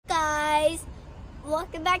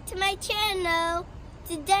welcome back to my channel.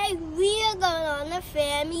 Today we are going on a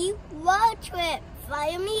family road trip.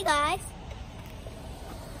 Follow me, guys.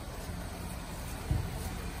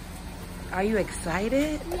 Are you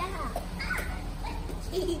excited? Yeah.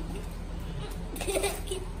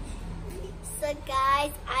 So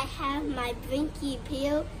guys, I have my blanket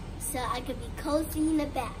pillow so I could be cozy in the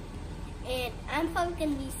back. And I'm probably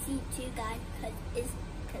gonna be seat too, guys,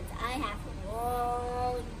 because I have a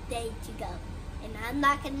long day to go. And I'm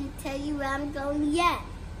not gonna tell you where I'm going yet,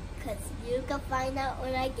 because you can find out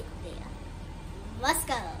when I get there. Let's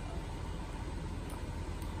go.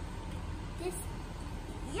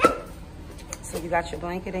 Yeah. So you got your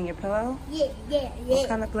blanket and your pillow? Yeah. What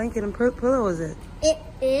kind of blanket and pillow is it? It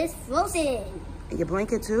is Frozen. And your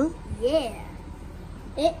blanket too? Yeah.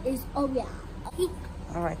 It is, oh yeah.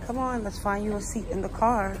 All right, come on, let's find you a seat in the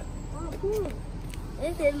car.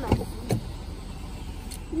 This is my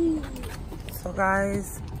seat. So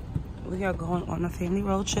guys, we are going on a family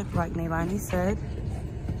road trip like Nailani said.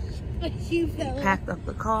 My shoe fell. Packed up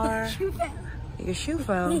the car. My shoe fell. Your shoe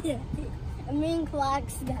fell. Yeah. I'm in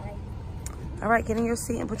Clark's, guys. All right, get in your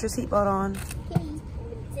seat and put your seatbelt on.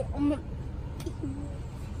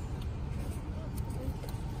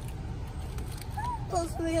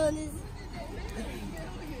 Post me on this.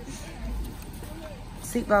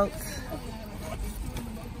 Seatbelts.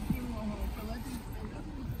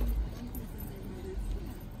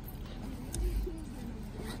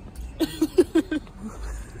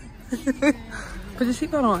 Put your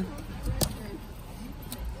seatbelt on.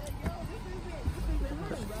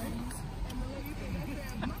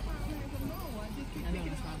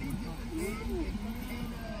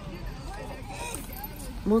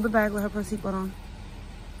 Move the bag, let her put a seatbelt on.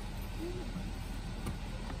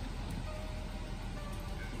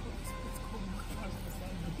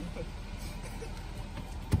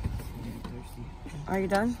 Are you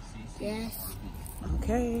done? Yes.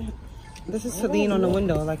 Okay. This is to lean on the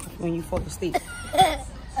window, like when you fall asleep.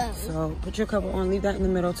 So put your cover on, leave that in the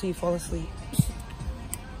middle till you fall asleep.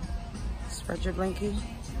 Spread your blanket.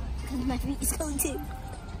 Because my feet is going too.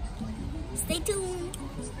 Stay tuned.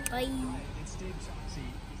 Bye.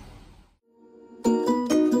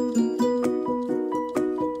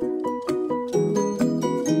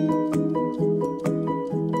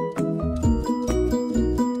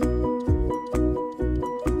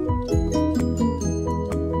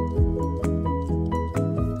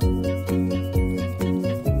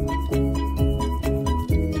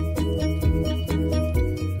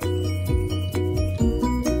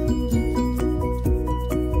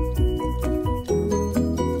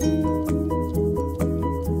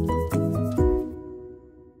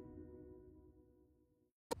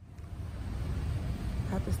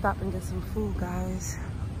 Have to stop and get some food, guys.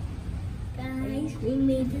 Guys, we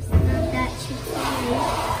made this stop at Chick-fil-A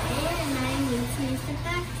and I need to use the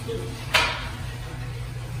taxi.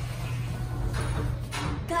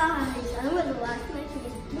 Guys, I'm gonna wash my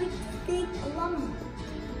hands with big glove.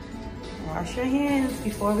 Wash your hands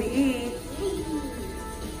before we eat.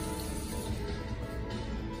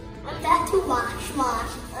 I'm about to wash.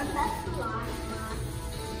 I'm about to wash.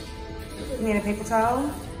 You need a paper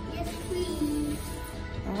towel? Yes, please.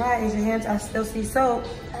 All right, use your hands. I still see soap.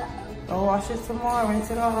 Go wash it some more,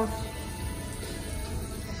 rinse it off.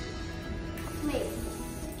 Wait.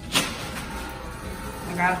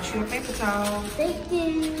 I got you a paper towel. Thank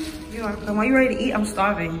you. You're welcome. Are you ready to eat? I'm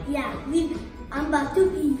starving. Yeah, I'm about to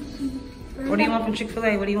eat. What do you want from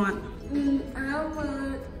Chick-fil-A? What do you want? I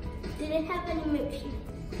want, do they have any milkshake?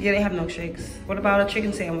 Yeah, they have milkshakes. What about a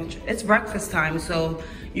chicken sandwich? It's breakfast time, so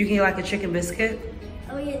you can get like a chicken biscuit.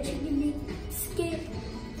 Oh yeah, chicken biscuit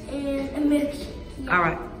and a milkshake.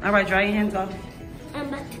 Yeah. All right, dry your hands off. I'm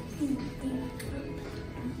about to eat.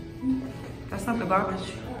 That's not the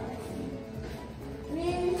garbage.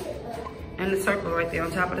 And the circle right there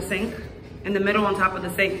on top of the sink. In the middle on top of the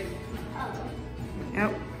sink.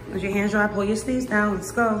 Yep. Let your hands dry, pull your sleeves down,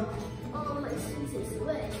 let's go. Oh, my sleeves is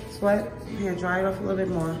wet. Sweat. Here, dry it off a little bit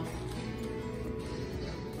more.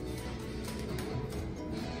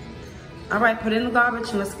 All right, put it in the garbage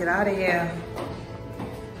and let's get out of here.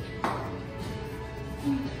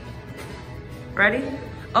 Ready?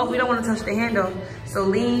 Oh, we don't want to touch the handle. So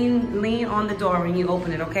lean on the door when you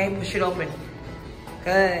open it, okay? Push it open.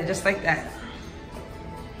 Good, just like that.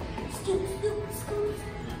 Scoop.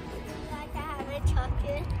 Like I have a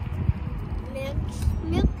chocolate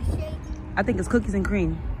milkshake. I think it's cookies and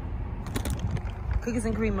cream. Cookies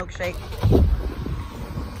and cream milkshake.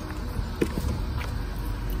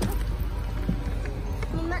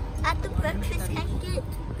 At the breakfast, I get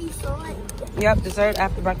dessert. Yep, dessert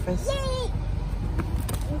after breakfast. Yay!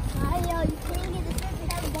 You can get dessert.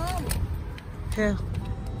 Here.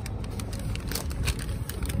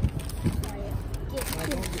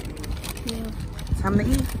 Time to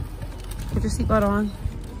eat. Put your seatbelt on.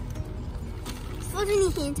 Supposed to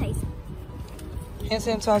need hand sanitizer. Hand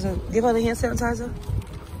sanitizer. Give her the hand sanitizer.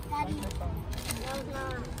 Daddy. No,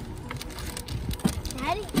 not.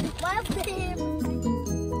 Daddy, wipe him.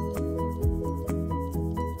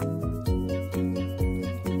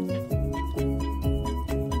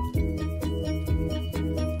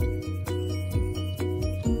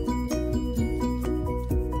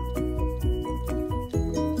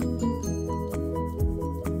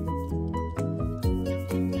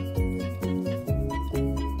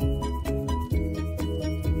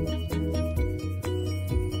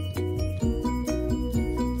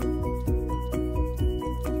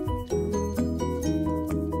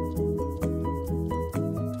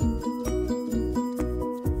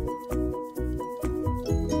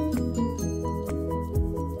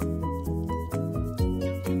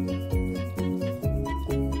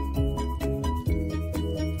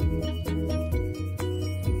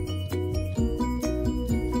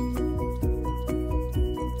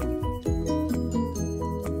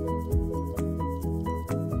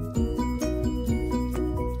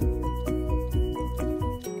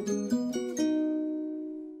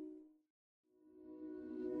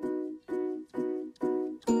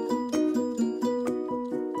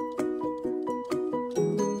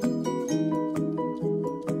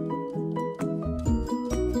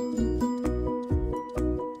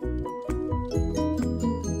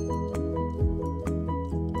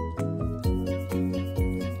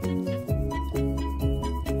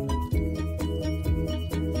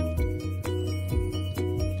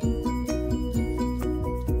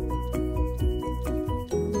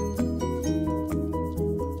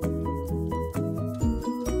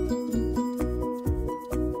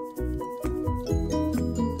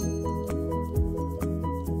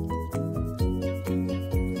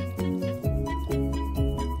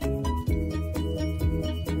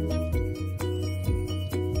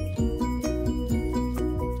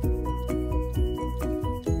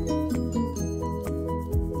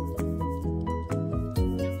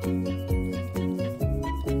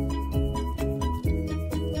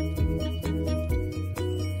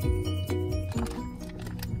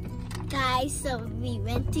 So we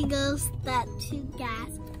went to go stop to gas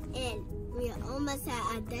and we're almost at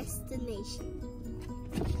our destination.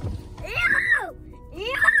 Ew!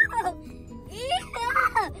 Ew! Ew!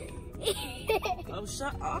 Oh,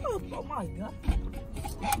 shut up. Oh my God.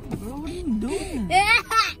 Bro, what are you doing?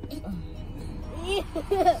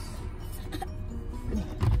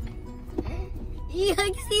 You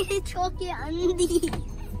can see the chocolate undies.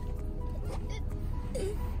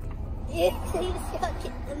 You can see the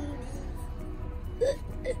chocolate undies.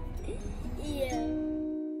 Yeah.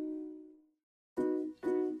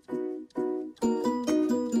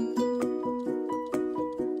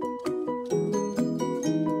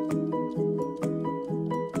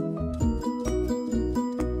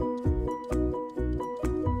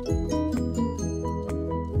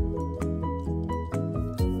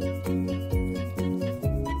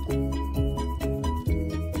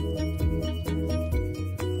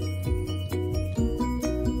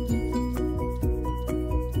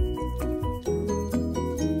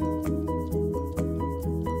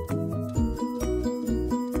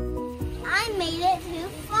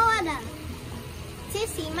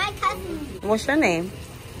 What's your name?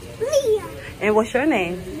 Leah. And what's your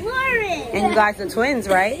name? Lauren. And you guys are twins,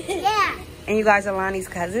 right? Yeah. And you guys are Lonnie's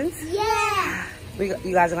cousins? Yeah. You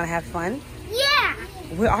guys are going to have fun? Yeah.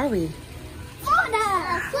 Where are we?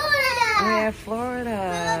 Florida. Florida. We're in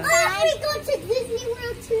Florida. Oh, we go to Disney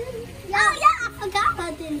World too. Yeah. Oh, yeah. I forgot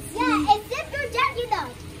about this. Yeah, except your dad, you know.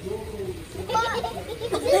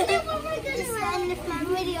 This is what we're going to do. End my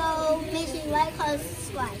video. Make sure you like, comment,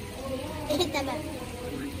 subscribe. And hit that bell.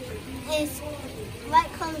 And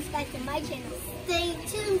like, comment, subscribe to my channel. Stay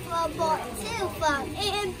tuned for part 2 from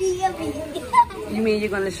Airbnb. You mean you're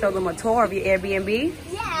going to show them a tour of your Airbnb?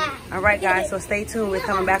 Yeah. All right, guys. So stay tuned. We're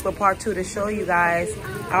coming back with part 2 to show you guys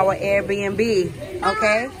our Airbnb.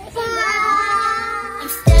 Okay? Bye.